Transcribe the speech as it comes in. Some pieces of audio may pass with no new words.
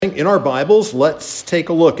In our Bibles, let's take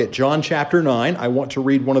a look at John chapter 9. I want to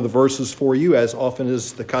read one of the verses for you, as often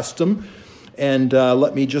is the custom. And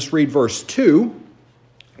let me just read verse 2.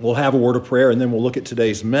 We'll have a word of prayer, and then we'll look at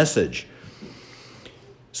today's message.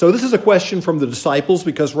 So this is a question from the disciples,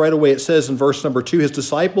 because right away it says in verse number 2, his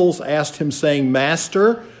disciples asked him, saying,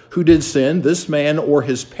 Master, who did sin, this man or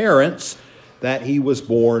his parents, that he was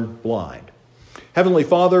born blind? Heavenly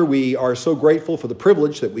Father, we are so grateful for the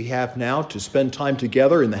privilege that we have now to spend time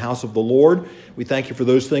together in the house of the Lord. We thank you for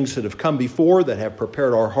those things that have come before, that have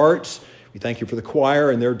prepared our hearts. We thank you for the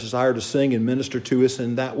choir and their desire to sing and minister to us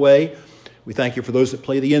in that way. We thank you for those that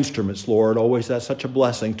play the instruments, Lord. Always that's such a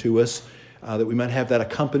blessing to us, that we might have that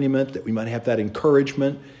accompaniment, that we might have that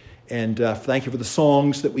encouragement. And thank you for the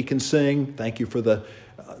songs that we can sing. Thank you for the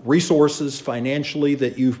resources financially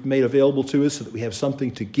that you've made available to us so that we have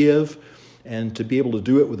something to give and to be able to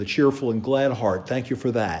do it with a cheerful and glad heart. Thank you for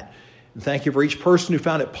that. And thank you for each person who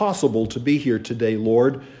found it possible to be here today,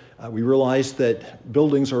 Lord. We realize that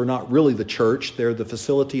buildings are not really the church. They're the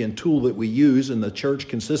facility and tool that we use, and the church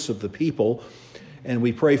consists of the people. And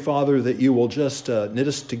we pray, Father, that you will just knit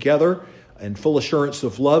us together in full assurance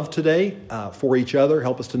of love today for each other.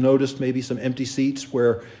 Help us to notice maybe some empty seats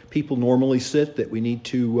where people normally sit, that we need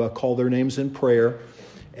to call their names in prayer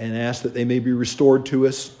and ask that they may be restored to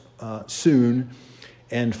us soon.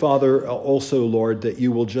 And Father, also, Lord, that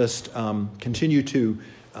you will just continue to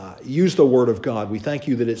use the Word of God. We thank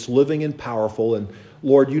you that it's living and powerful. And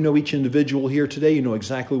Lord, you know each individual here today. You know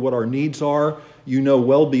exactly what our needs are. You know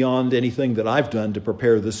well beyond anything that I've done to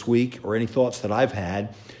prepare this week or any thoughts that I've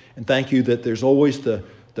had. And thank you that there's always the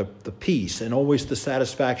peace and always the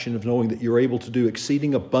satisfaction of knowing that you're able to do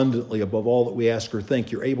exceeding abundantly above all that we ask or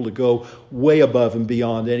think. You're able to go way above and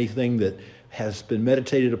beyond anything that has been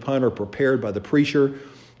meditated upon or prepared by the preacher,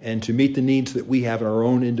 and to meet the needs that we have in our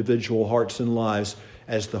own individual hearts and lives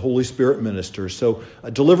as the Holy Spirit ministers. So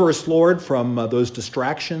deliver us, Lord, from those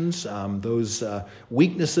distractions, those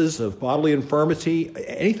weaknesses of bodily infirmity,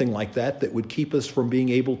 anything like that would keep us from being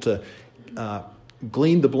able to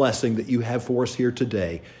glean the blessing that you have for us here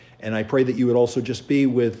today. And I pray that you would also just be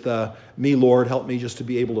with me, Lord. Help me just to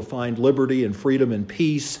be able to find liberty and freedom and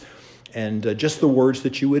peace, and just the words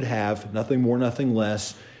that you would have, nothing more, nothing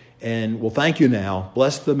less. And we'll thank you now.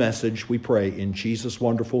 Bless the message, we pray, in Jesus'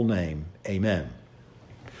 wonderful name. Amen.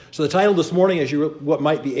 So the title this morning, as you what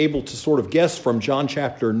might be able to sort of guess from John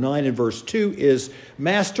chapter 9 and verse 2, is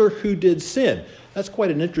Master, who did sin? That's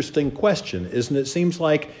quite an interesting question, isn't it? It seems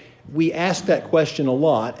like we ask that question a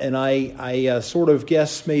lot, and I sort of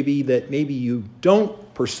guess maybe you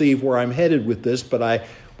don't perceive where I'm headed with this, but I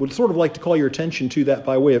would sort of like to call your attention to that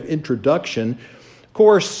by way of introduction. Of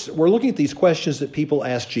course, we're looking at these questions that people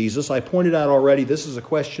ask Jesus. I pointed out already this is a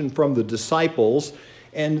question from the disciples,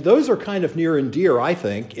 and those are kind of near and dear, I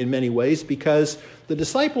think, in many ways, because the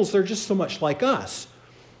disciples, they're just so much like us.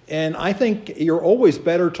 And I think you're always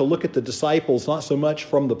better to look at the disciples not so much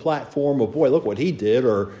from the platform of, boy, look what he did,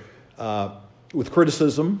 or with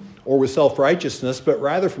criticism or with self-righteousness, but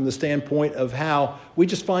rather from the standpoint of how we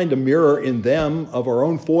just find a mirror in them of our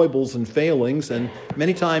own foibles and failings. And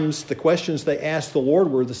many times the questions they asked the Lord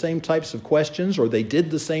were the same types of questions, or they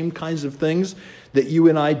did the same kinds of things that you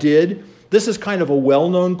and I did. This is kind of a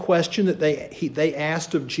well-known question that they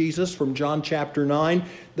asked of Jesus from John chapter 9.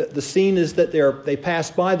 The scene is that they pass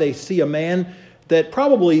by, they see a man that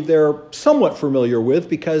probably they're somewhat familiar with,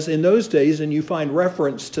 because in those days, and you find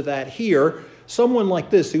reference to that here, someone like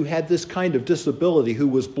this who had this kind of disability, who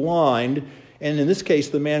was blind, and in this case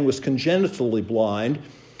the man was congenitally blind,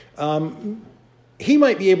 he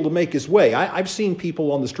might be able to make his way. I've seen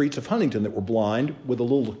people on the streets of Huntington that were blind with a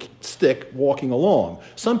little stick walking along.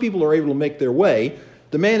 Some people are able to make their way.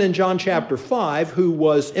 The man in John chapter 5 who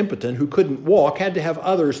was impotent, who couldn't walk, had to have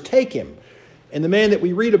others take him. And the man that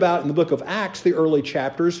we read about in the book of Acts, the early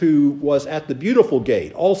chapters, who was at the Beautiful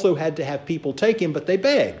Gate, also had to have people take him, but they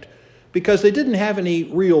begged, because they didn't have any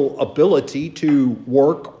real ability to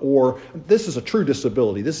work, or this is a true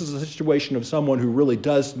disability. This is a situation of someone who really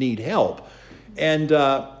does need help. And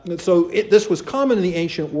so this was common in the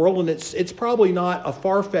ancient world, and it's probably not a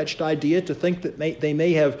far-fetched idea to think that they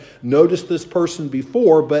may have noticed this person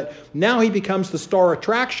before, but now he becomes the star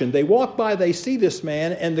attraction. They walk by, they see this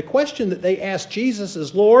man, and the question that they ask Jesus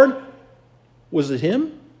is, Lord, was it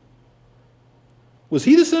him? Was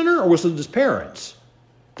he the sinner, or was it his parents?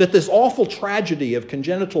 That this awful tragedy of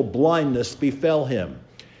congenital blindness befell him.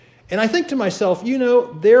 And I think to myself,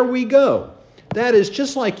 there we go. That is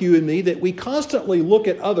just like you and me, that we constantly look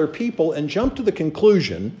at other people and jump to the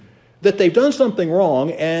conclusion that they've done something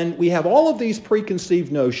wrong, and we have all of these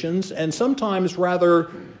preconceived notions, and sometimes rather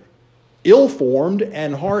ill-formed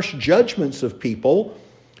and harsh judgments of people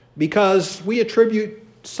because we attribute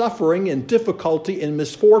suffering and difficulty and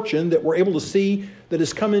misfortune that we're able to see that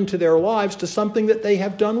has come into their lives to something that they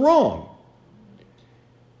have done wrong.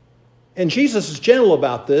 And Jesus is gentle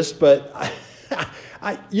about this, but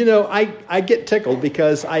I get tickled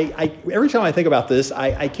because every time I think about this,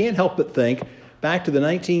 I can't help but think back to the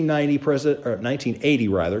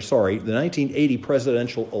 1980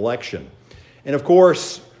 presidential election. And of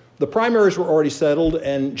course, the primaries were already settled,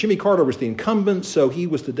 and Jimmy Carter was the incumbent, so he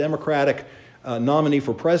was the Democratic nominee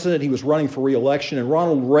for president. He was running for re-election, and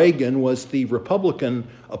Ronald Reagan was the Republican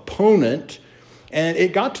opponent. And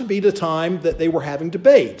it got to be the time that they were having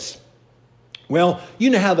debates. Well,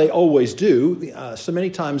 you know how they always do. So many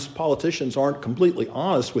times politicians aren't completely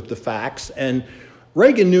honest with the facts, and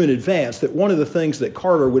Reagan knew in advance that one of the things that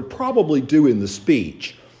Carter would probably do in the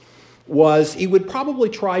speech was he would probably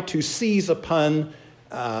try to seize upon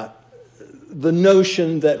the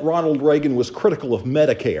notion that Ronald Reagan was critical of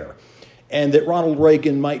Medicare and that Ronald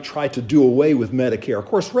Reagan might try to do away with Medicare. Of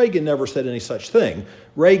course, Reagan never said any such thing.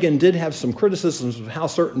 Reagan did have some criticisms of how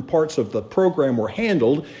certain parts of the program were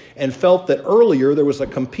handled and felt that earlier there was a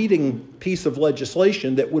competing piece of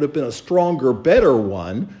legislation that would have been a stronger, better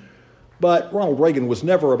one. But Ronald Reagan was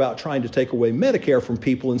never about trying to take away Medicare from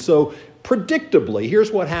people. And so, predictably,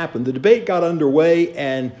 here's what happened. The debate got underway,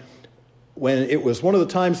 and when it was one of the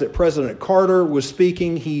times that President Carter was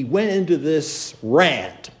speaking, he went into this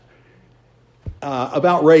rant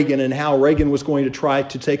about Reagan and how Reagan was going to try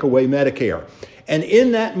to take away Medicare. And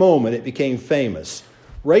in that moment, it became famous.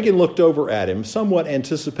 Reagan looked over at him, somewhat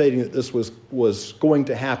anticipating that this was going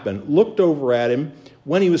to happen, looked over at him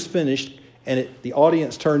when he was finished, and the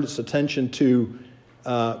audience turned its attention to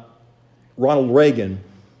Ronald Reagan.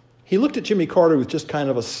 He looked at Jimmy Carter with just kind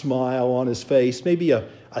of a smile on his face, maybe a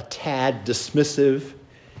tad dismissive,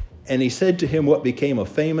 and he said to him what became a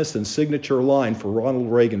famous and signature line for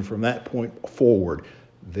Ronald Reagan from that point forward: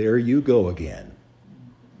 "There you go again."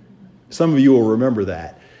 Some of you will remember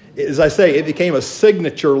that. As I say, it became a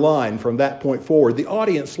signature line from that point forward. The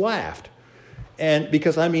audience laughed, and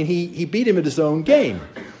because, he beat him at his own game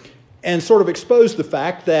and sort of exposed the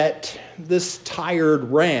fact that this tired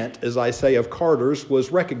rant, as I say, of Carter's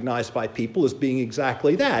was recognized by people as being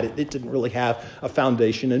exactly that. It didn't really have a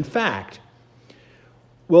foundation in fact.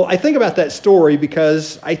 Well, I think about that story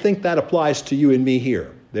because I think that applies to you and me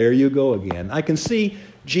here. There you go again. I can see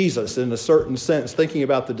Jesus, in a certain sense, thinking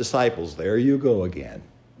about the disciples. There you go again.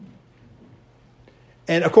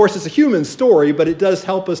 And of course, it's a human story, but it does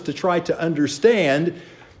help us to try to understand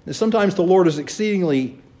that sometimes the Lord is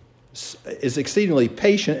exceedingly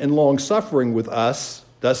patient and long-suffering with us,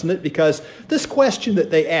 doesn't it? Because this question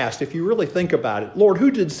that they asked, if you really think about it, Lord,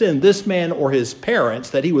 who did sin, this man or his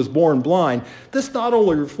parents, that he was born blind? This not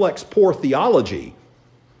only reflects poor theology,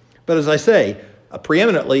 but as I say,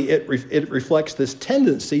 preeminently, it reflects this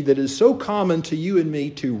tendency that is so common to you and me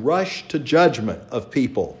to rush to judgment of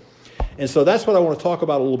people. And so that's what I want to talk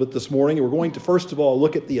about a little bit this morning. We're going to, first of all,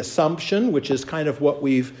 look at the assumption, which is kind of what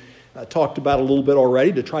we've talked about a little bit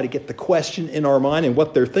already, to try to get the question in our mind and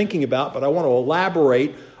what they're thinking about, but I want to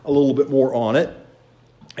elaborate a little bit more on it.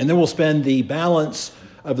 And then we'll spend the balance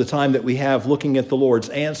of the time that we have looking at the Lord's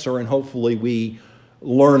answer, and hopefully we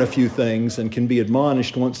learn a few things and can be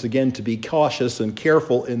admonished once again to be cautious and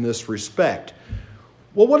careful in this respect.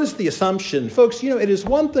 Well, what is the assumption? Folks, it is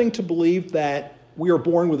one thing to believe that we are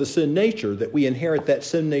born with a sin nature, that we inherit that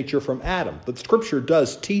sin nature from Adam. But Scripture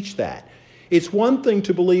does teach that. It's one thing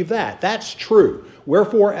to believe that. That's true.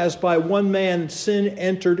 Wherefore, as by one man sin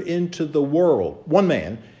entered into the world, one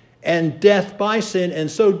man, and death by sin,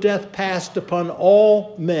 and so death passed upon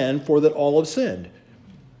all men, for that all have sinned.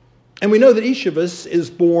 And we know that each of us is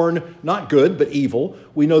born not good, but evil.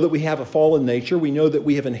 We know that we have a fallen nature. We know that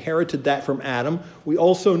we have inherited that from Adam. We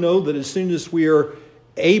also know that as soon as we are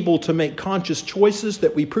able to make conscious choices,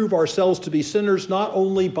 that we prove ourselves to be sinners not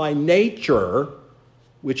only by nature,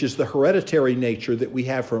 which is the hereditary nature that we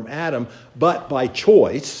have from Adam, but by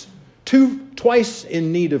choice, twice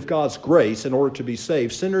in need of God's grace in order to be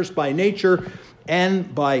saved, sinners by nature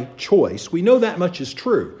and by choice. We know that much is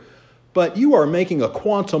true. But you are making a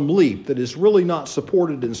quantum leap that is really not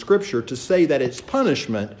supported in Scripture to say that its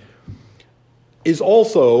punishment is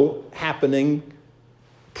also happening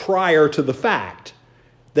prior to the fact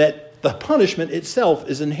that the punishment itself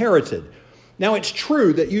is inherited. Now, it's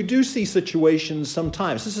true that you do see situations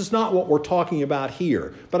sometimes. This is not what we're talking about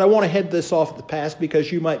here, but I want to head this off at the pass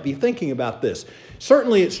because you might be thinking about this.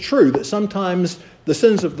 Certainly, it's true that sometimes the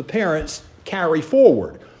sins of the parents carry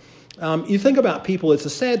forward. You think about people, it's a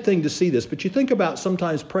sad thing to see this, but you think about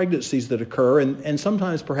sometimes pregnancies that occur, and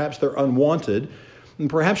sometimes perhaps they're unwanted. And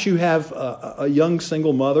perhaps you have a young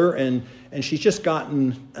single mother, and she's just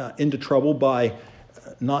gotten into trouble by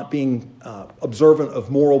not being observant of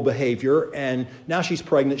moral behavior, and now she's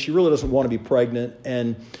pregnant. She really doesn't want to be pregnant,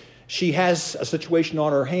 and she has a situation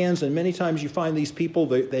on her hands, and many times you find these people,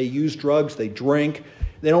 they use drugs, they drink,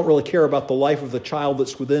 they don't really care about the life of the child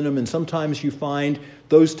that's within them, and sometimes you find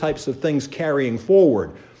those types of things carrying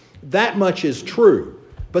forward. That much is true,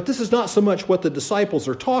 but this is not so much what the disciples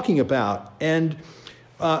are talking about, and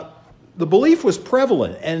the belief was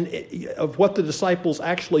prevalent of what the disciples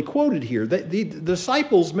actually quoted here. The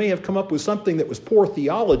disciples may have come up with something that was poor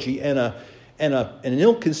theology and an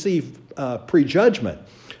ill-conceived prejudgment,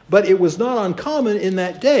 but it was not uncommon in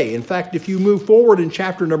that day. In fact, if you move forward in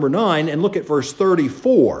chapter number 9 and look at verse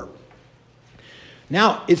 34,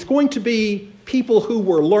 now it's going to be people who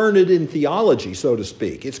were learned in theology, so to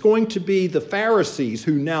speak. It's going to be the Pharisees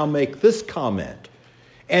who now make this comment.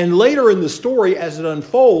 And later in the story, as it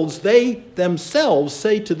unfolds, they themselves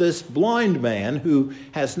say to this blind man who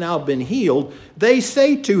has now been healed, they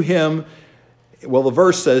say to him, well, the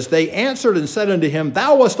verse says, they answered and said unto him,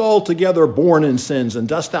 Thou wast altogether born in sins, and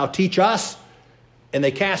dost thou teach us? And they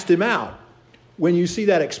cast him out. When you see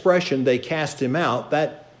that expression, they cast him out,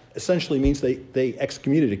 that essentially means they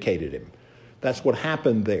excommunicated him. That's what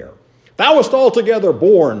happened there. Thou wast altogether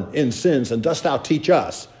born in sins, and dost thou teach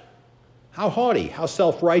us? How haughty, how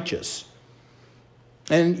self-righteous.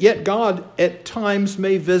 And yet God at times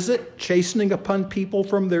may visit, chastening upon people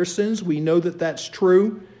from their sins. We know that that's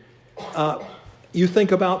true. You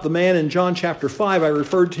think about the man in John chapter 5. I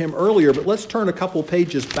referred to him earlier, but let's turn a couple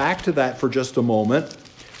pages back to that for just a moment.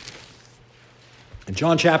 In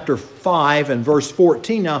John chapter 5 and verse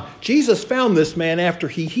 14. Now, Jesus found this man after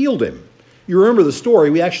he healed him. You remember the story.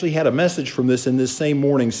 We actually had a message from this in this same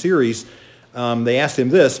morning series. They asked him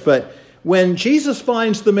this, but when Jesus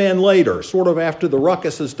finds the man later, sort of after the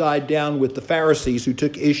ruckus has died down with the Pharisees who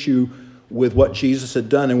took issue with what Jesus had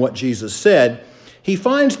done and what Jesus said, he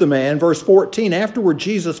finds the man, verse 14, afterward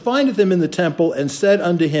Jesus findeth him in the temple and said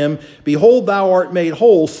unto him, Behold, thou art made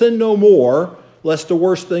whole, sin no more, lest a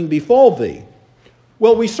worse thing befall thee.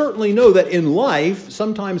 Well, we certainly know that in life,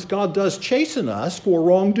 sometimes God does chasten us for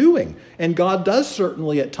wrongdoing, and God does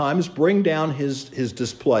certainly at times bring down his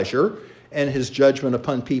displeasure and his judgment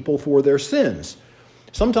upon people for their sins.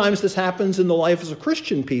 Sometimes this happens in the life of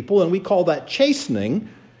Christian people, and we call that chastening.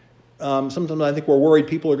 Sometimes I think we're worried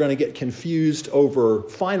people are going to get confused over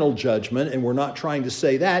final judgment, and we're not trying to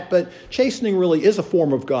say that, but chastening really is a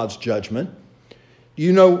form of God's judgment.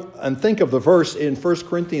 You know, and think of the verse in 1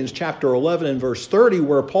 Corinthians chapter 11 and verse 30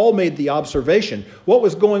 where Paul made the observation. What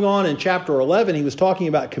was going on in chapter 11? He was talking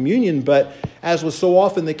about communion, but as was so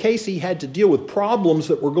often the case, he had to deal with problems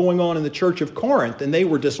that were going on in the church of Corinth, and they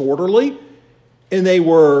were disorderly, and they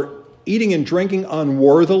were eating and drinking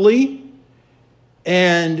unworthily.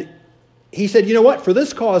 And he said, you know what? For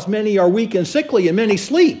this cause many are weak and sickly, and many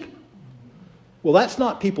sleep. Well, that's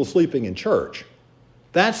not people sleeping in church.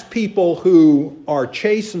 That's people who are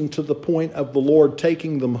chastened to the point of the Lord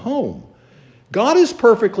taking them home. God is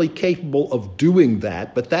perfectly capable of doing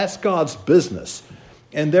that, but that's God's business.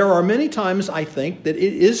 And there are many times, I think, that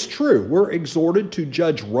it is true. We're exhorted to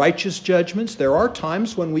judge righteous judgments. There are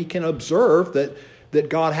times when we can observe that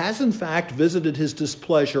God has, in fact, visited his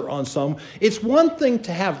displeasure on some. It's one thing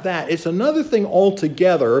to have that. It's another thing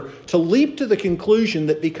altogether to leap to the conclusion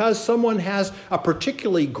that because someone has a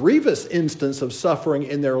particularly grievous instance of suffering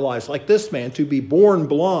in their lives, like this man, to be born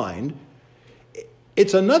blind,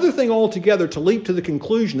 it's another thing altogether to leap to the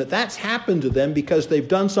conclusion that that's happened to them because they've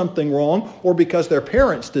done something wrong or because their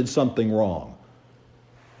parents did something wrong.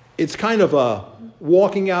 It's kind of a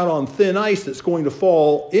walking out on thin ice that's going to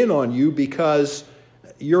fall in on you because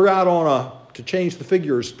you're out on to change the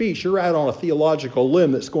figure of speech, you're out on a theological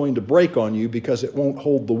limb that's going to break on you because it won't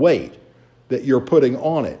hold the weight that you're putting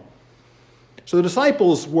on it. So the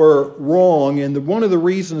disciples were wrong, and one of the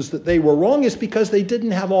reasons that they were wrong is because they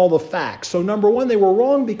didn't have all the facts. So number one, they were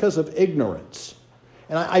wrong because of ignorance.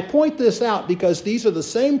 And I point this out because these are the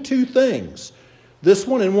same two things. This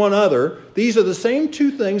one and one other, these are the same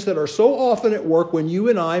two things that are so often at work when you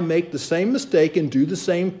and I make the same mistake and do the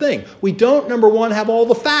same thing. We don't, number one, have all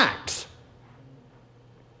the facts.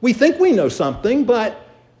 We think we know something, but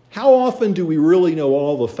how often do we really know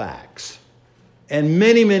all the facts? And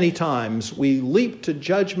many, many times we leap to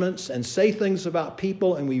judgments and say things about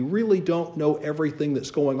people and we really don't know everything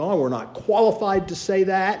that's going on. We're not qualified to say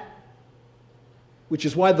that. Which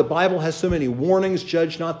is why the Bible has so many warnings,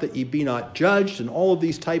 judge not that ye be not judged, and all of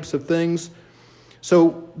these types of things.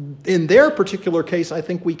 So in their particular case, I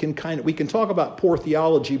think we can talk about poor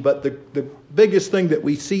theology, but the biggest thing that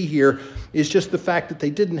we see here is just the fact that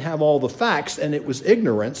they didn't have all the facts and it was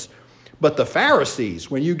ignorance. But the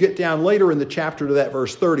Pharisees, when you get down later in the chapter to that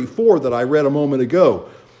verse 34 that I read a moment ago,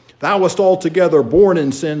 thou wast altogether born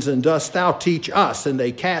in sins, and dost thou teach us? And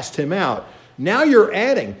they cast him out. Now you're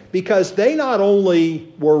adding, because they not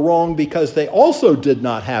only were wrong because they also did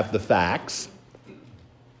not have the facts,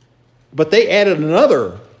 but they added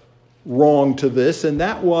another wrong to this, and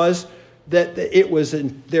that was that it was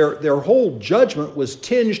their whole judgment was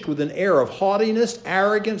tinged with an air of haughtiness,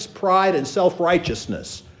 arrogance, pride, and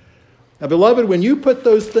self-righteousness. Now, beloved, when you put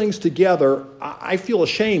those things together, I feel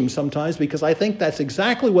ashamed sometimes because I think that's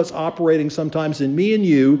exactly what's operating sometimes in me and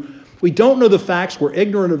you. We don't know the facts, we're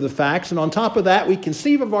ignorant of the facts, and on top of that, we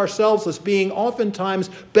conceive of ourselves as being oftentimes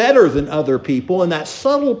better than other people, and that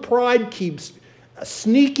subtle pride keeps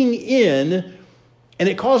sneaking in, and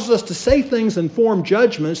it causes us to say things and form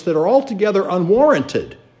judgments that are altogether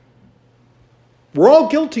unwarranted. We're all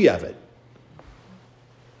guilty of it.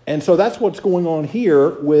 And so that's what's going on here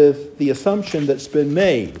with the assumption that's been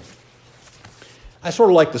made. I sort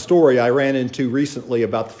of like the story I ran into recently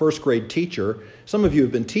about the first grade teacher. Some of you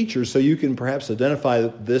have been teachers, so you can perhaps identify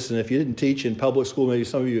this, and if you didn't teach in public school, maybe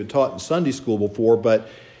some of you had taught in Sunday school before, but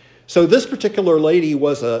so this particular lady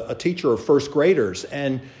was a teacher of first graders,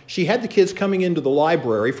 and she had the kids coming into the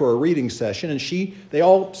library for a reading session, and they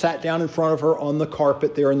all sat down in front of her on the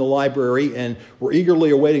carpet there in the library and were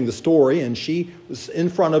eagerly awaiting the story, and she was in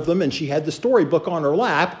front of them, and she had the storybook on her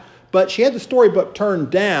lap, but she had the storybook turned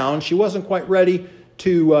down. She wasn't quite ready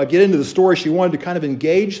to get into the story. She wanted to kind of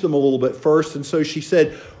engage them a little bit first, and so she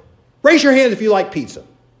said, "Raise your hand if you like pizza."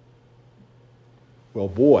 Well,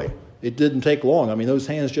 boy, it didn't take long. I mean, those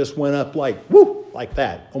hands just went up like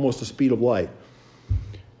that, almost the speed of light.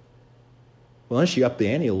 Well, then she upped the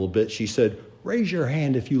ante a little bit. She said, "Raise your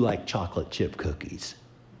hand if you like chocolate chip cookies."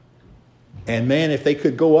 And man, if they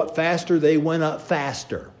could go up faster, they went up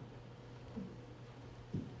faster.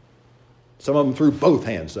 Some of them threw both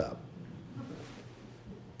hands up.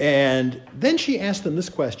 And then she asked them this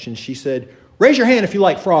question. She said, "Raise your hand if you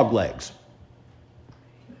like frog legs."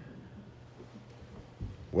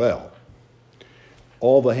 Well,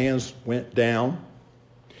 all the hands went down.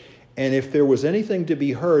 And if there was anything to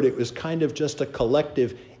be heard, it was kind of just a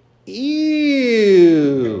collective,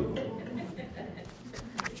 "Ew."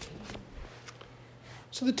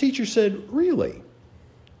 So the teacher said, "Really?"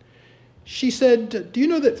 She said, "Do you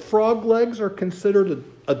know that frog legs are considered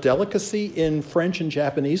a delicacy in French and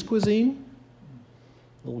Japanese cuisine?"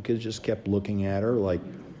 The little kid just kept looking at her like...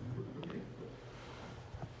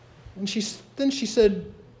 And then she said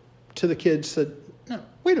to the kids, "No,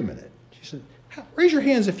 wait a minute." She said, "Raise your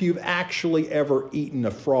hands if you've actually ever eaten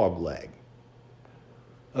a frog leg."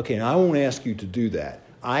 Okay, now I won't ask you to do that.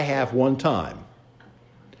 I have one time.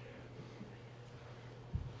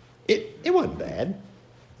 It wasn't bad.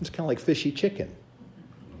 It's kind of like fishy chicken.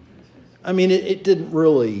 I mean, it didn't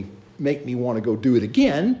really make me want to go do it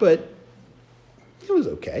again, but it was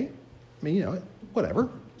okay. I mean, whatever.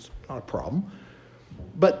 It's not a problem.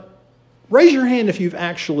 But raise your hand if you've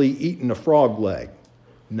actually eaten a frog leg.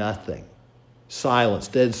 Nothing. Silence,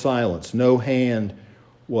 dead silence. No hand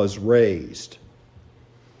was raised.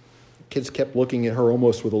 Kids kept looking at her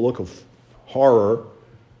almost with a look of horror.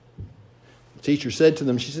 The teacher said to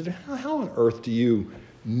them, she said, "How on earth do you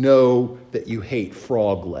know that you hate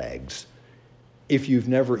frog legs if you've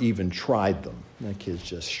never even tried them?" And the kids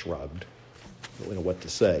just shrugged. They didn't know what to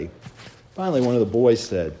say. Finally, one of the boys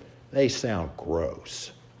said, "They sound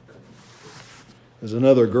gross." There's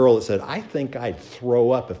another girl that said, "I think I'd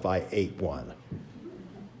throw up if I ate one."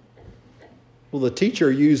 Well, the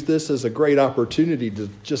teacher used this as a great opportunity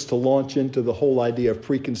to launch into the whole idea of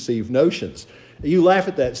preconceived notions. You laugh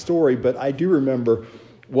at that story, but I do remember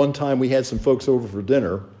one time we had some folks over for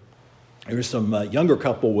dinner. There was some younger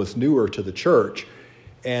couple was newer to the church,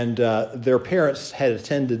 and their parents had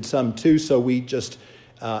attended some too, so we just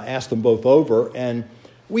asked them both over, and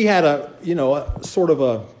we had a sort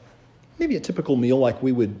of maybe a typical meal like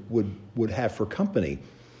we would have for company.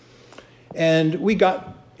 And we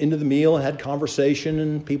got into the meal and had conversation,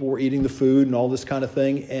 and people were eating the food and all this kind of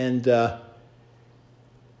thing, and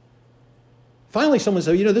finally someone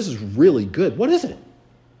said, "This is really good. What is it?"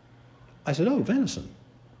 I said, "Oh, venison."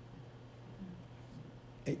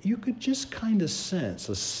 You could just kind of sense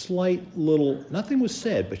a slight little, nothing was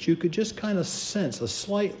said, but you could just kind of sense a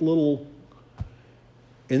slight little.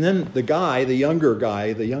 And then the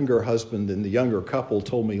younger husband and the younger couple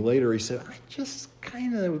told me later, he said,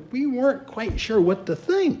 we weren't quite sure what to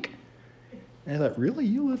think. And I thought, really?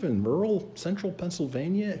 You live in rural central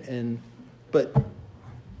Pennsylvania? But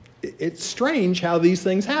it's strange how these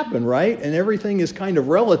things happen, right? And everything is kind of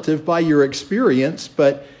relative by your experience,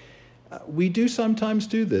 but we do sometimes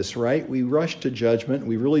do this, right? We rush to judgment.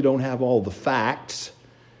 We really don't have all the facts.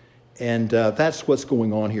 And that's what's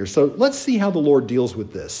going on here. So let's see how the Lord deals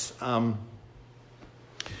with this.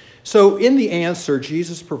 So in the answer,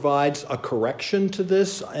 Jesus provides a correction to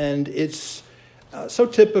this, and it's so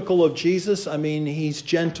typical of Jesus. I mean, he's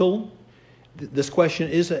gentle. This question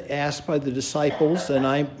is asked by the disciples, and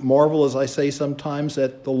I marvel, as I say sometimes,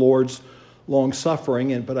 at the Lord's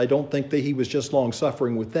long-suffering, but I don't think that he was just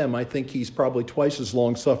long-suffering with them. I think he's probably twice as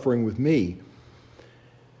long-suffering with me.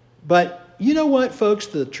 But you know what, folks?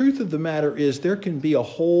 The truth of the matter is there can be a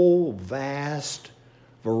whole vast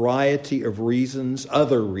variety of reasons,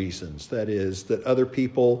 other reasons, that is, that other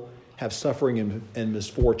people have suffering and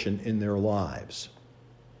misfortune in their lives.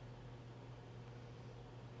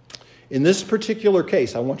 In this particular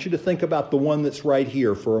case, I want you to think about the one that's right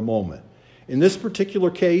here for a moment. In this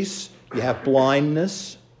particular case, you have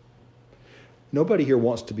blindness. Nobody here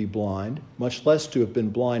wants to be blind, much less to have been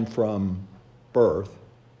blind from birth.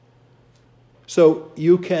 So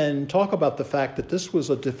you can talk about the fact that this was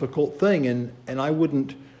a difficult thing, and I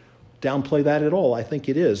wouldn't downplay that at all. I think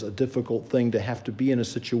it is a difficult thing to have to be in a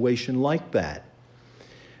situation like that.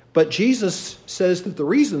 But Jesus says that the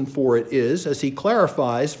reason for it is, as he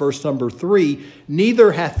clarifies, verse number 3,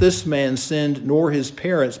 neither hath this man sinned nor his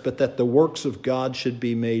parents, but that the works of God should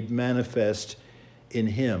be made manifest in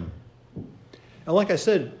him. And like I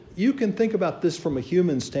said, you can think about this from a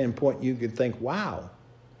human standpoint. You can think, wow,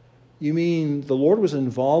 you mean the Lord was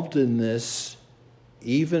involved in this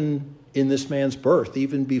even in this man's birth,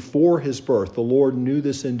 even before his birth. The Lord knew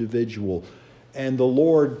this individual. And the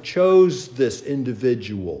Lord chose this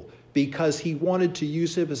individual because he wanted to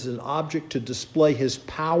use him as an object to display his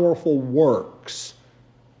powerful works.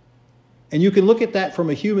 And you can look at that from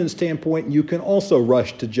a human standpoint, and you can also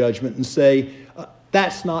rush to judgment and say,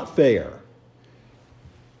 that's not fair.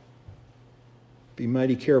 Be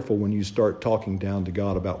mighty careful when you start talking down to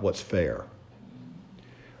God about what's fair.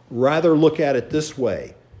 Rather look at it this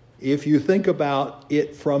way. If you think about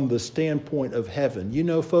it from the standpoint of heaven, you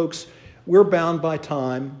know, folks, we're bound by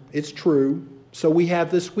time. It's true. So we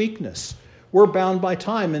have this weakness. We're bound by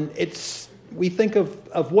time, and we think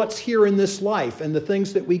of what's here in this life and the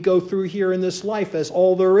things that we go through here in this life as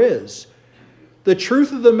all there is. The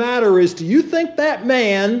truth of the matter is, do you think that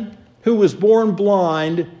man who was born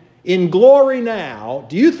blind in glory now,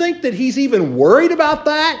 do you think that he's even worried about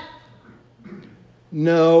that?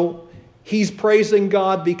 No. He's praising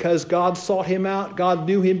God because God sought him out. God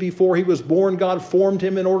knew him before he was born. God formed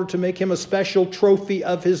him in order to make him a special trophy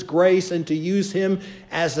of his grace and to use him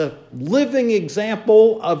as a living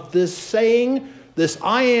example of this saying, this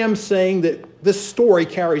I am saying that this story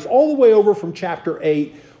carries all the way over from chapter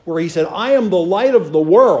 8, where he said, I am the light of the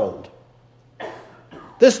world.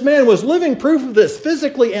 This man was living proof of this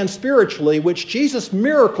physically and spiritually, which Jesus'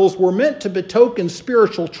 miracles were meant to betoken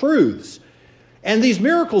spiritual truths. And these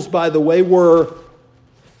miracles, by the way, were,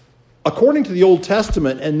 according to the Old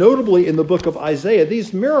Testament, and notably in the book of Isaiah,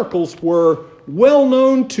 these miracles were well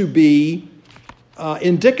known to be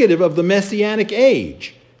indicative of the Messianic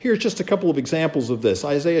age. Here's just a couple of examples of this.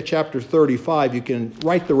 Isaiah chapter 35, you can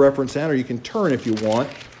write the reference down, or you can turn if you want.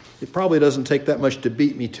 It probably doesn't take that much to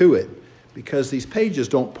beat me to it, because these pages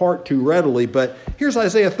don't part too readily. But here's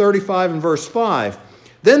Isaiah 35 and verse 5.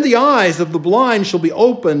 Then the eyes of the blind shall be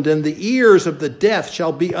opened, and the ears of the deaf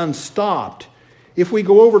shall be unstopped. If we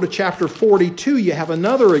go over to chapter 42, you have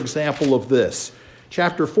another example of this.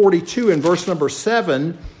 Chapter 42 and verse number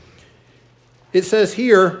 7, it says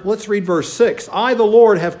here, let's read verse 6. I, the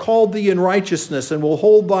Lord, have called thee in righteousness, and will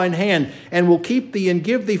hold thine hand, and will keep thee, and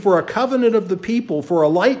give thee for a covenant of the people, for a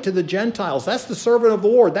light to the Gentiles. That's the servant of the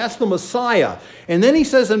Lord. That's the Messiah. And then he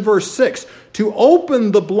says in verse 6, to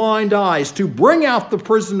open the blind eyes, to bring out the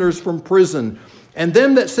prisoners from prison, and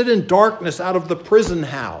them that sit in darkness out of the prison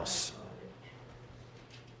house.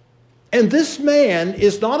 And this man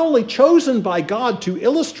is not only chosen by God to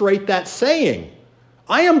illustrate that saying,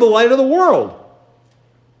 I am the light of the world.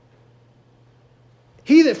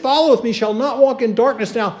 He that followeth me shall not walk in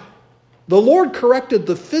darkness. Now, the Lord corrected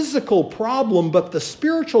the physical problem, but the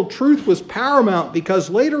spiritual truth was paramount, because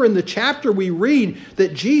later in the chapter we read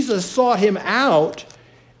that Jesus sought him out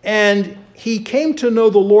and he came to know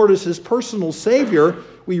the Lord as his personal Savior.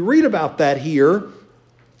 We read about that here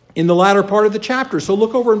in the latter part of the chapter. So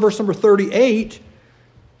look over in verse number 38.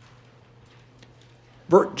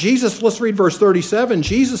 Jesus, let's read verse 37.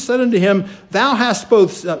 Jesus said unto him, thou hast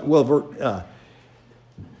both...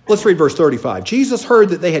 Let's read verse 35. Jesus heard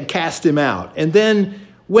that they had cast him out. And then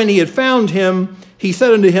when he had found him, he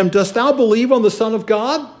said unto him, Dost thou believe on the Son of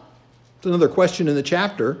God? That's another question in the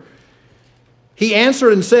chapter. He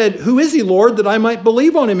answered and said, Who is he, Lord, that I might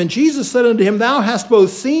believe on him? And Jesus said unto him, Thou hast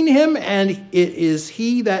both seen him, and it is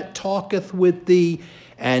he that talketh with thee.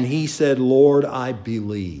 And he said, Lord, I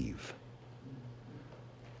believe.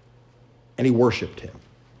 And he worshiped him.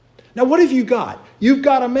 Now, what have you got? You've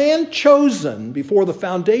got a man chosen before the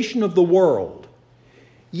foundation of the world.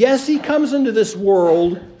 Yes, he comes into this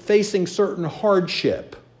world facing certain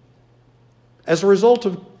hardship as a result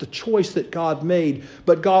of the choice that God made,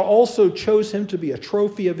 but God also chose him to be a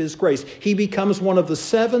trophy of his grace. He becomes one of the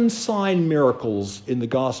 7 sign miracles in the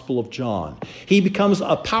Gospel of John. He becomes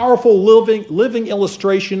a powerful living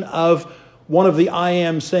illustration of one of the I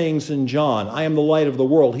am sayings in John. I am the light of the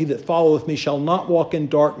world. He that followeth me shall not walk in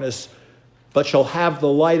darkness, but shall have the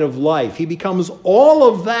light of life. He becomes all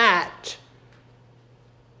of that.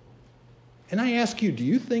 And I ask you, do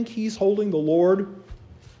you think he's holding the Lord,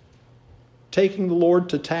 taking the Lord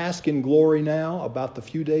to task in glory now about the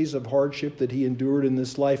few days of hardship that he endured in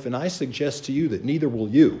this life? And I suggest to you that neither will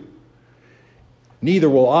you. Neither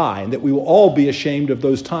will I, and that we will all be ashamed of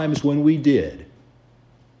those times when we did.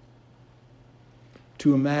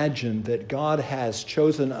 To imagine that God has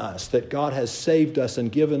chosen us, that God has saved us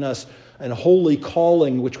and given us an holy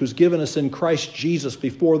calling which was given us in Christ Jesus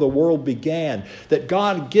before the world began, that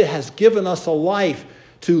God has given us a life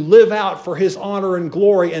to live out for his honor and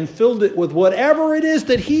glory and filled it with whatever it is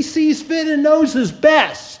that he sees fit and knows is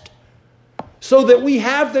best, so that we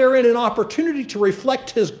have therein an opportunity to reflect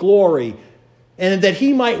his glory and that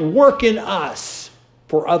he might work in us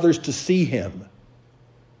for others to see him.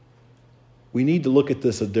 We need to look at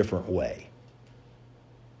this a different way.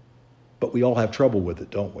 But we all have trouble with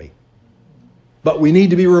it, don't we? But we need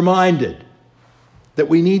to be reminded that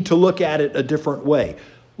we need to look at it a different way.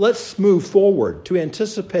 Let's move forward to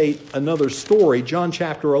anticipate another story, John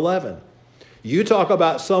chapter 11. You talk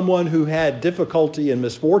about someone who had difficulty and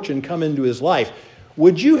misfortune come into his life.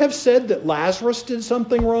 Would you have said that Lazarus did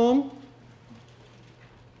something wrong?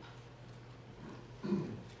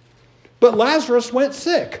 But Lazarus went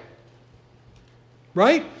sick.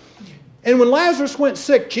 Right? And when Lazarus went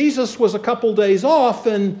sick, Jesus was a couple days off,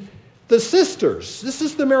 and the sisters, this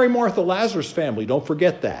is the Mary, Martha, Lazarus family, don't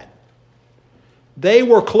forget that. They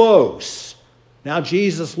were close. Now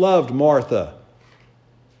Jesus loved Martha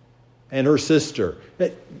and her sister.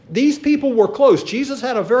 These people were close. Jesus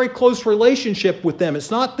had a very close relationship with them.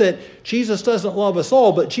 It's not that Jesus doesn't love us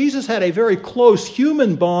all, but Jesus had a very close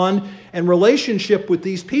human bond and relationship with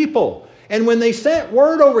these people. And when they sent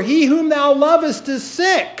word over, he whom thou lovest is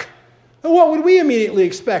sick, what would we immediately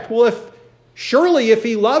expect? Well, surely if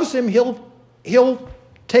he loves him, he'll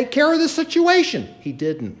take care of the situation. He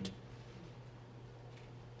didn't.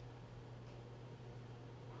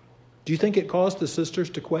 Do you think it caused the sisters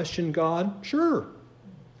to question God? Sure.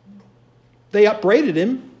 They upbraided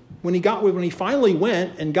him when he finally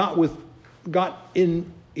went and got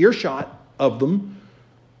in earshot of them.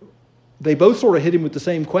 They both sort of hit him with the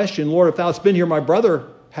same question. Lord, if thou hadst been here, my brother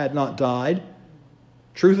had not died.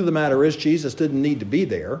 Truth of the matter is, Jesus didn't need to be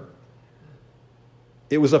there.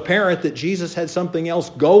 It was apparent that Jesus had something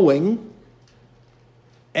else going.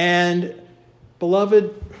 And,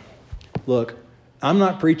 beloved, look, I'm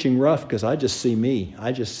not preaching rough because I just see me.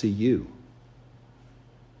 I just see you.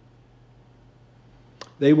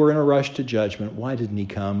 They were in a rush to judgment. Why didn't he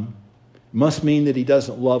come? Must mean that he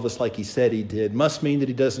doesn't love us like he said he did. Must mean that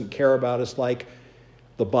he doesn't care about us like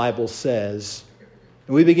the Bible says.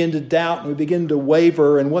 And we begin to doubt and we begin to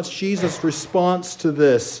waver. And what's Jesus' response to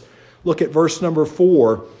this? Look at verse number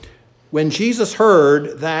 4. When Jesus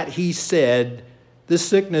heard that, he said, This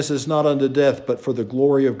sickness is not unto death, but for the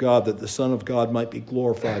glory of God, that the Son of God might be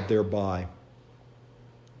glorified thereby.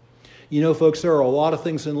 You know, folks, there are a lot of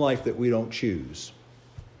things in life that we don't choose.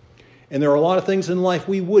 And there are a lot of things in life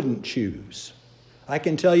we wouldn't choose. I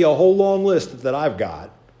can tell you a whole long list that I've got.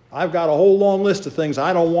 I've got a whole long list of things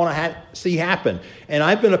I don't want to see happen. And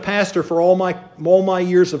I've been a pastor for all my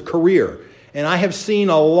years of career. And I have seen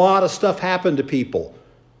a lot of stuff happen to people.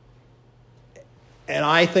 And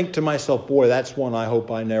I think to myself, boy, that's one I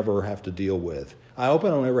hope I never have to deal with. I hope I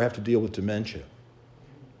don't ever have to deal with dementia.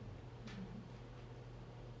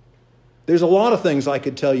 There's a lot of things I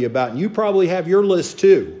could tell you about, and you probably have your list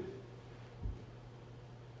too.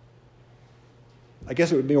 I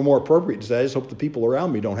guess it would be more appropriate to say, I just hope the people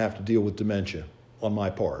around me don't have to deal with dementia on my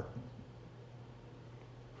part.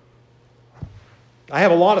 I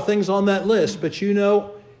have a lot of things on that list, but you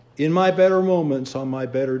know, in my better moments, on my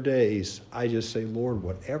better days, I just say, Lord,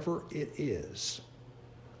 whatever it is,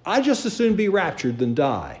 I'd just as soon be raptured than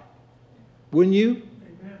die. Wouldn't you?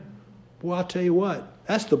 Amen. Well, I'll tell you what,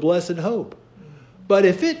 that's the blessed hope. But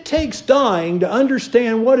if it takes dying to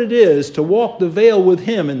understand what it is to walk the veil with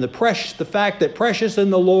him and the fact that precious in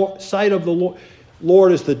the sight of the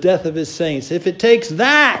Lord is the death of his saints, if it takes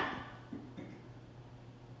that,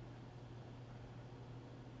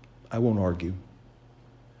 I won't argue.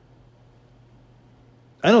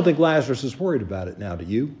 I don't think Lazarus is worried about it now, do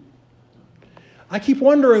you? I keep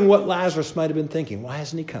wondering what Lazarus might have been thinking. Why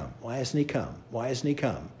hasn't he come? Why hasn't he come? Why hasn't he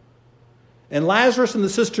come? And Lazarus and the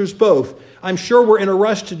sisters both, I'm sure, were in a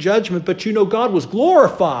rush to judgment, but you know God was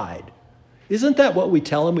glorified. Isn't that what we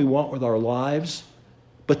tell him we want with our lives?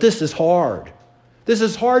 But this is hard. This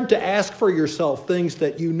is hard to ask for yourself things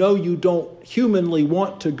that you know you don't humanly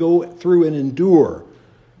want to go through and endure.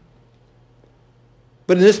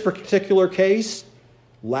 But in this particular case,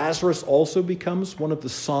 Lazarus also becomes one of the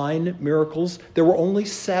sign miracles. There were only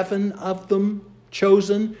 7 of them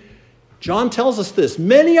chosen. John tells us this.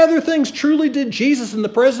 Many other things truly did Jesus in the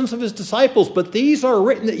presence of his disciples, but these are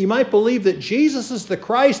written that you might believe that Jesus is the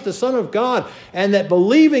Christ, the Son of God, and that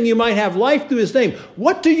believing you might have life through his name.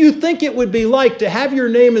 What do you think it would be like to have your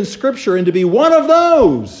name in Scripture and to be one of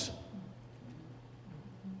those?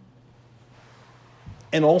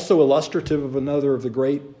 And also illustrative of another of the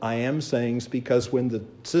great I am sayings, because when the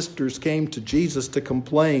sisters came to Jesus to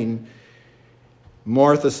complain,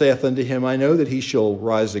 Martha saith unto him, I know that he shall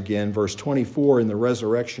rise again. Verse 24, in the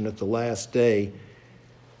resurrection at the last day,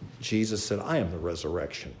 Jesus said, I am the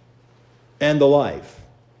resurrection and the life.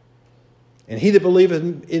 And he that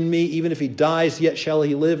believeth in me, even if he dies, yet shall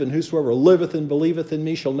he live. And whosoever liveth and believeth in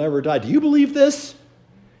me shall never die. Do you believe this?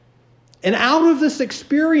 And out of this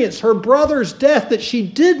experience, her brother's death that she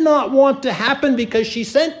did not want to happen because she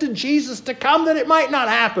sent to Jesus to come that it might not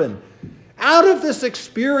happen. Out of this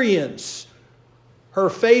experience, her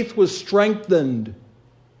faith was strengthened.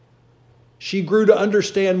 She grew to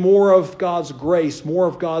understand more of God's grace, more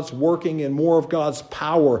of God's working, and more of God's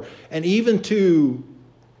power. And even to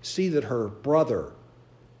see that her brother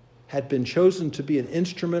had been chosen to be an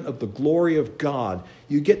instrument of the glory of God.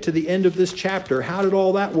 You get to the end of this chapter. How did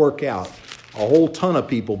all that work out? A whole ton of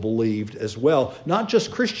people believed as well. Not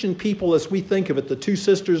just Christian people as we think of it, the 2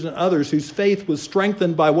 sisters and others whose faith was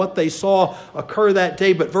strengthened by what they saw occur that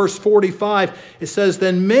day. But verse 45, it says,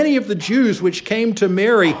 Then many of the Jews which came to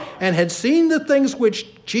Mary and had seen the things which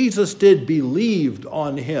Jesus did believed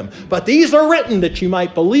on him. But these are written that you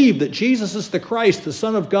might believe that Jesus is the Christ, the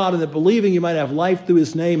Son of God, and that believing you might have life through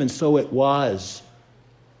his name. And so it was.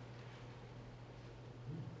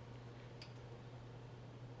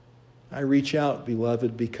 I reach out,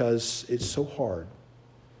 beloved, because it's so hard.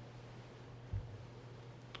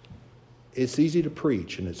 It's easy to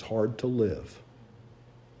preach and it's hard to live.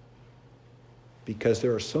 Because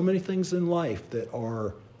there are so many things in life that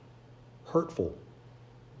are hurtful.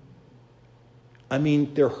 I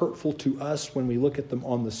mean, they're hurtful to us when we look at them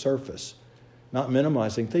on the surface. Not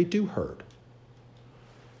minimizing, they do hurt.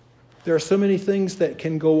 There are so many things that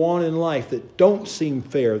can go on in life that don't seem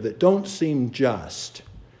fair, that don't seem just.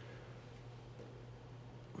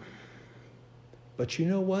 But you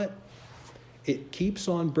know what? It keeps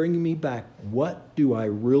on bringing me back. What do I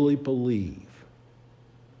really believe?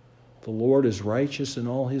 The Lord is righteous in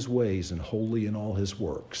all his ways and holy in all his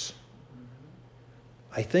works.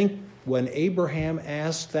 I think when Abraham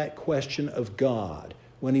asked that question of God,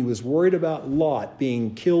 when he was worried about Lot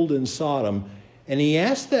being killed in Sodom, and he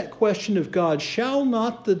asked that question of God, shall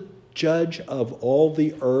not the judge of all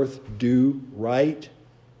the earth do right?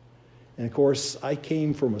 And of course, I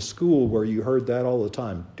came from a school where you heard that all the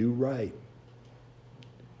time, do right.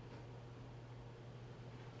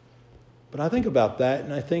 But I think about that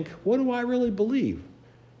and I think, what do I really believe?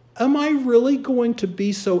 Am I really going to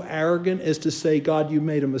be so arrogant as to say, God, you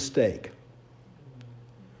made a mistake?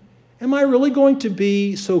 Am I really going to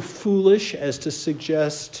be so foolish as to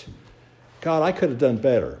suggest, God, I could have done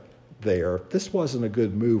better there. This wasn't a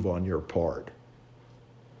good move on your part.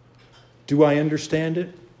 Do I understand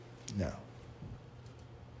it? No.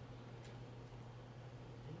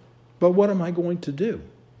 But what am I going to do?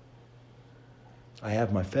 I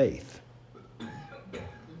have my faith.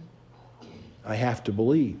 I have to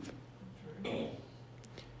believe. And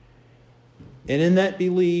in that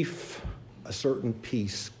belief, a certain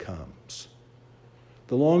peace comes.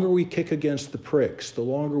 The longer we kick against the pricks, the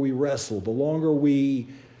longer we wrestle, the longer we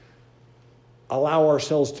allow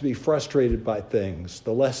ourselves to be frustrated by things,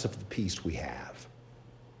 the less of the peace we have.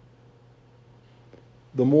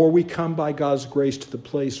 The more we come by God's grace to the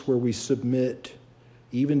place where we submit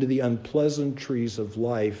even to the unpleasantries of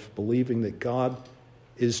life, believing that God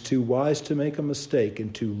is too wise to make a mistake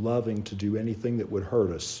and too loving to do anything that would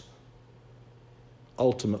hurt us,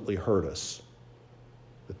 ultimately hurt us.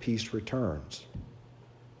 The peace returns.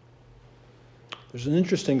 There's an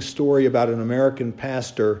interesting story about an American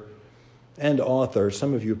pastor and author.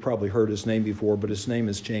 Some of you have probably heard his name before, but his name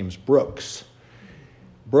is James Brooks.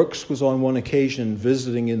 Brooks was on one occasion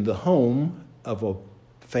visiting in the home of a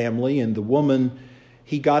family, and the woman,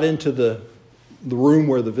 he got into the room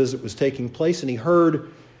where the visit was taking place, and he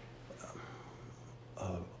heard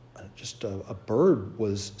just a bird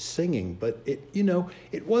was singing, but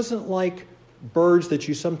it wasn't like birds that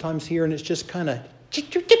you sometimes hear, and it's just kind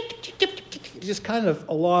of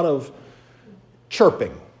a lot of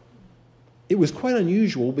chirping. It was quite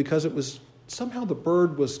unusual because it was somehow the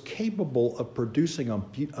bird was capable of producing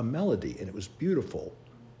a melody, and it was beautiful.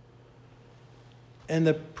 And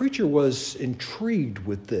the preacher was intrigued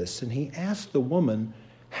with this, and he asked the woman,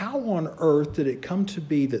 how on earth did it come to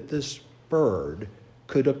be that this bird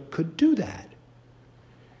could do that?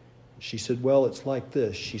 She said, well, it's like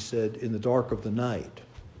this. She said, in the dark of the night,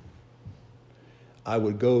 I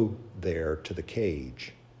would go there to the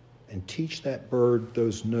cage and teach that bird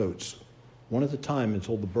those notes one at a time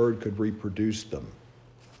until the bird could reproduce them.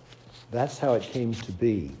 That's how it came to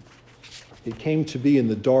be. It came to be in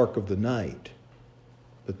the dark of the night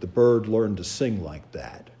that the bird learned to sing like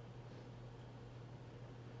that.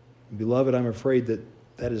 And beloved, I'm afraid that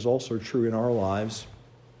is also true in our lives.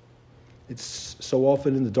 It's so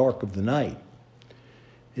often in the dark of the night.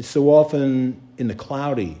 It's so often in the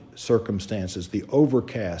cloudy circumstances, the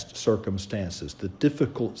overcast circumstances, the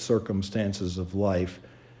difficult circumstances of life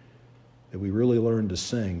that we really learn to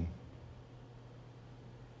sing.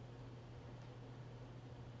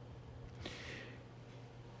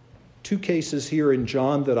 Two cases here in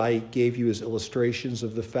John that I gave you as illustrations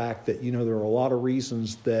of the fact that, there are a lot of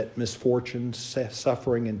reasons that misfortune,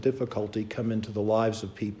 suffering, and difficulty come into the lives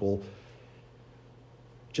of people,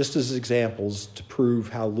 just as examples to prove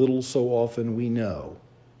how little so often we know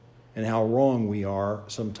and how wrong we are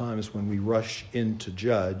sometimes when we rush in to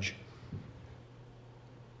judge.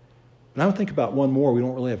 And I would think about one more. We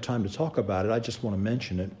don't really have time to talk about it. I just want to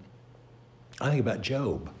mention it. I think about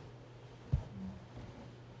Job.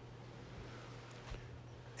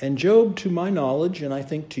 And Job, to my knowledge, and I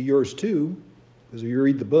think to yours too, because if you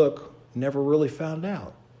read the book, never really found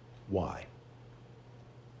out why.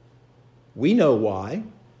 We know why.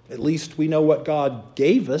 At least we know what God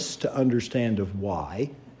gave us to understand of why.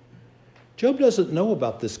 Job doesn't know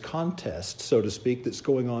about this contest, so to speak, that's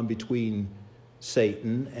going on between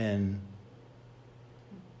Satan and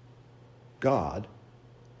God.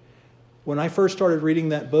 When I first started reading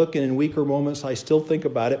that book, and in weaker moments I still think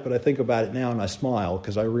about it, but I think about it now and I smile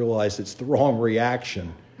because I realize it's the wrong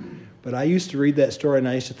reaction. But I used to read that story and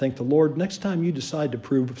I used to think, the Lord, next time you decide to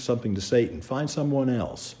prove something to Satan, find someone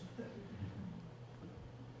else.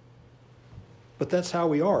 But that's how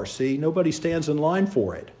we are, see? Nobody stands in line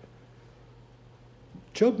for it.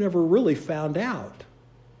 Job never really found out.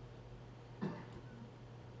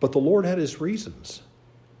 But the Lord had his reasons.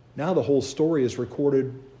 Now the whole story is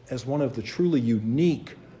recorded as one of the truly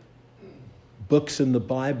unique books in the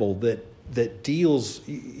Bible that deals,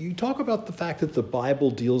 you talk about the fact that the Bible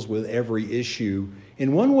deals with every issue.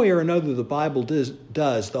 In one way or another, the Bible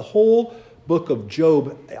does. The whole book of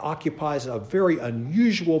Job occupies a very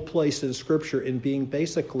unusual place in Scripture in being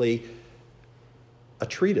basically a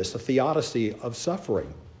treatise, a theodicy of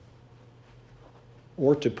suffering.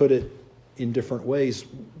 Or to put it in different ways,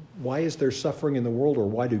 why is there suffering in the world, or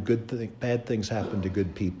why do bad things happen to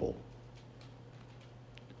good people?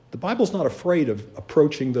 The Bible's not afraid of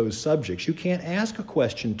approaching those subjects. You can't ask a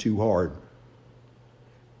question too hard.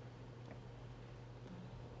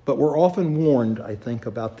 But we're often warned, I think,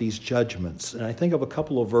 about these judgments. And I think of a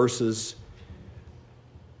couple of verses,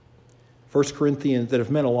 1 Corinthians, that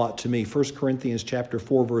have meant a lot to me. 1 Corinthians chapter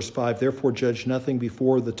 4, verse 5, therefore judge nothing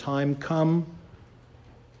before the time come,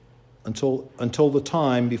 until the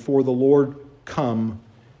time before the Lord come,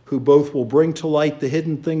 who both will bring to light the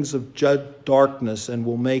hidden things of darkness and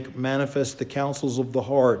will make manifest the counsels of the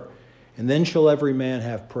heart, and then shall every man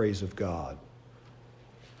have praise of God.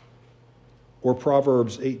 Or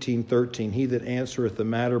Proverbs 18:13, he that answereth the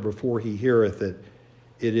matter before he heareth it,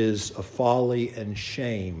 it is a folly and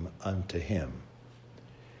shame unto him.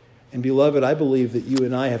 And beloved, I believe that you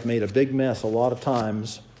and I have made a big mess a lot of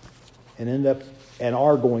times and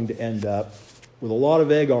are going to end up with a lot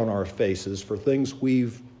of egg on our faces for things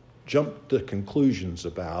we've jumped to conclusions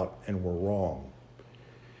about and were wrong.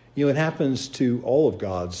 It happens to all of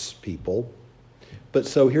God's people. But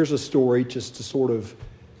so here's a story just to sort of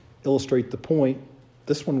illustrate the point.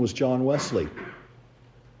 This one was John Wesley.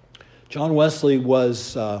 John Wesley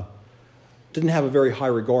didn't have a very high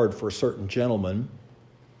regard for a certain gentleman.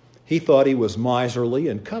 He thought he was miserly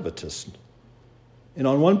and covetous. And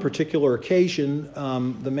on one particular occasion,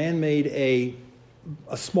 the man made a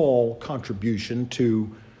small contribution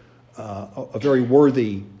to a very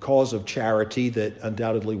worthy cause of charity that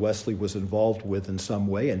undoubtedly Wesley was involved with in some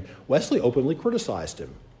way, and Wesley openly criticized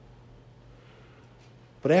him.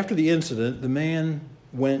 But after the incident, the man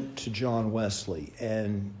went to John Wesley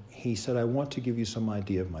and he said, I want to give you some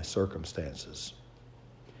idea of my circumstances.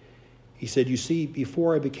 He said, you see,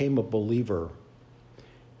 before I became a believer,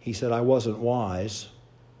 he said, I wasn't wise.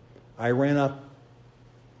 I ran up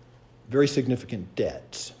very significant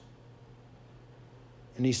debts.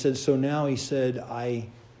 And he said, so now, he said, I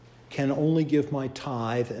can only give my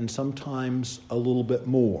tithe and sometimes a little bit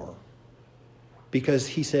more. Because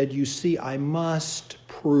he said, you see, I must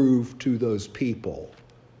prove to those people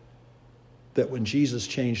that when Jesus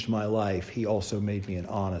changed my life, he also made me an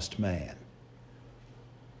honest man.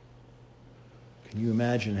 Can you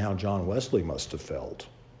imagine how John Wesley must have felt?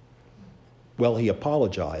 Well, he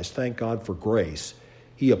apologized. Thank God for grace.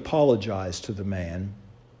 He apologized to the man.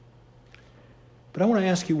 But I want to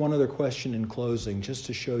ask you one other question in closing, just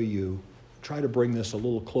to show you, try to bring this a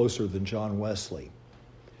little closer than John Wesley.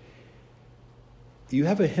 You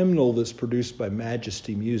have a hymnal that's produced by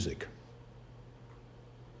Majesty Music.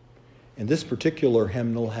 And this particular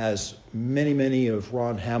hymnal has many, many of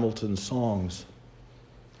Ron Hamilton's songs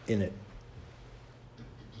in it.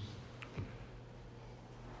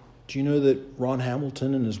 Do you know that Ron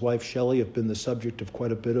Hamilton and his wife Shelley have been the subject of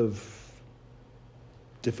quite a bit of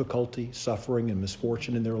difficulty, suffering, and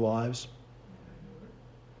misfortune in their lives?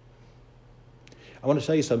 I want to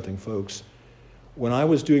tell you something, folks. When I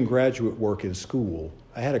was doing graduate work in school,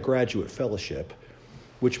 I had a graduate fellowship,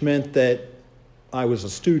 which meant that I was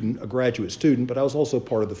a graduate student, but I was also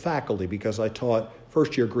part of the faculty because I taught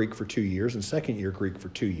first-year Greek for 2 years and second-year Greek for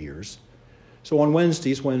 2 years. So on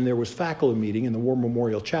Wednesdays, when there was faculty meeting in the War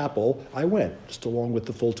Memorial Chapel, I went, just along with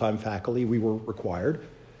the full-time faculty. We were required.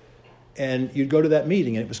 And you'd go to that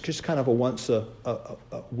meeting, and it was just kind of a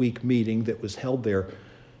once-a-week meeting that was held there.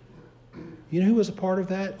 You know who was a part of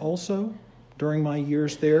that also during my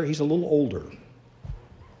years there? He's a little older.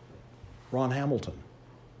 Ron Hamilton.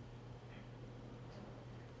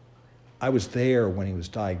 I was there when he was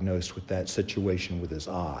diagnosed with that situation with his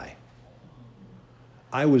eye.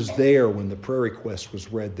 I was there when the prayer request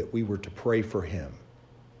was read that we were to pray for him.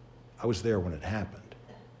 I was there when it happened.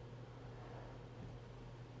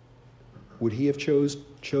 Would he have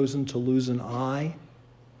chosen to lose an eye?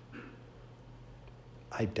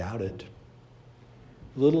 I doubt it.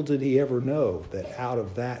 Little did he ever know that out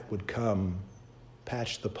of that would come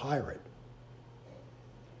Patch the Pirate.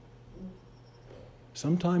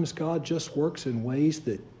 Sometimes God just works in ways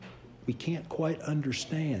that we can't quite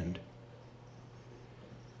understand.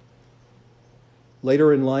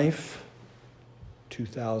 Later in life,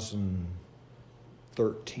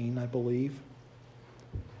 2013, I believe,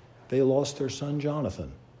 they lost their son,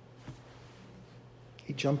 Jonathan.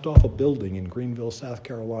 He jumped off a building in Greenville, South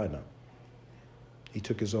Carolina. He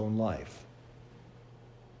took his own life.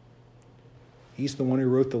 He's the one who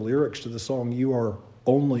wrote the lyrics to the song, You Are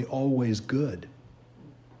Only Always Good.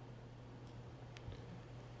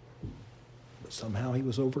 But somehow he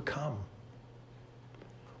was overcome.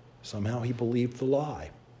 Somehow he believed the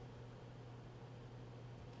lie.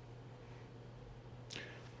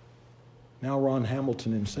 Now Ron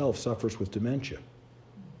Hamilton himself suffers with dementia.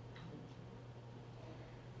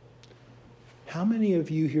 How many of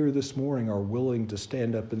you here this morning are willing to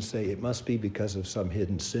stand up and say it must be because of some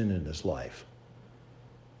hidden sin in his life?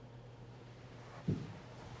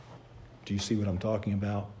 Do you see what I'm talking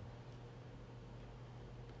about?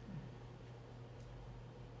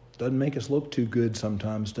 Doesn't make us look too good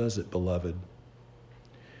sometimes, does it, beloved?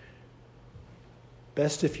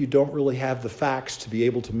 Best if you don't really have the facts to be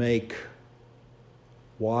able to make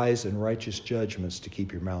wise and righteous judgments to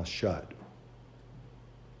keep your mouth shut.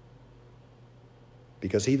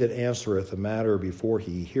 Because he that answereth a matter before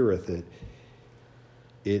he heareth it,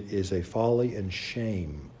 it is a folly and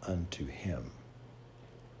shame unto him.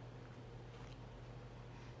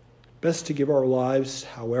 Best to give our lives,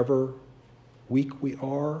 however weak we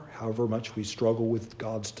are, however much we struggle with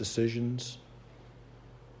God's decisions.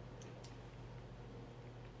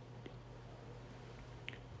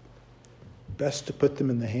 Best to put them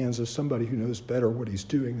in the hands of somebody who knows better what he's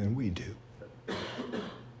doing than we do.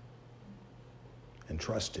 And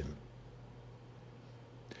trust him.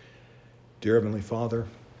 Dear Heavenly Father,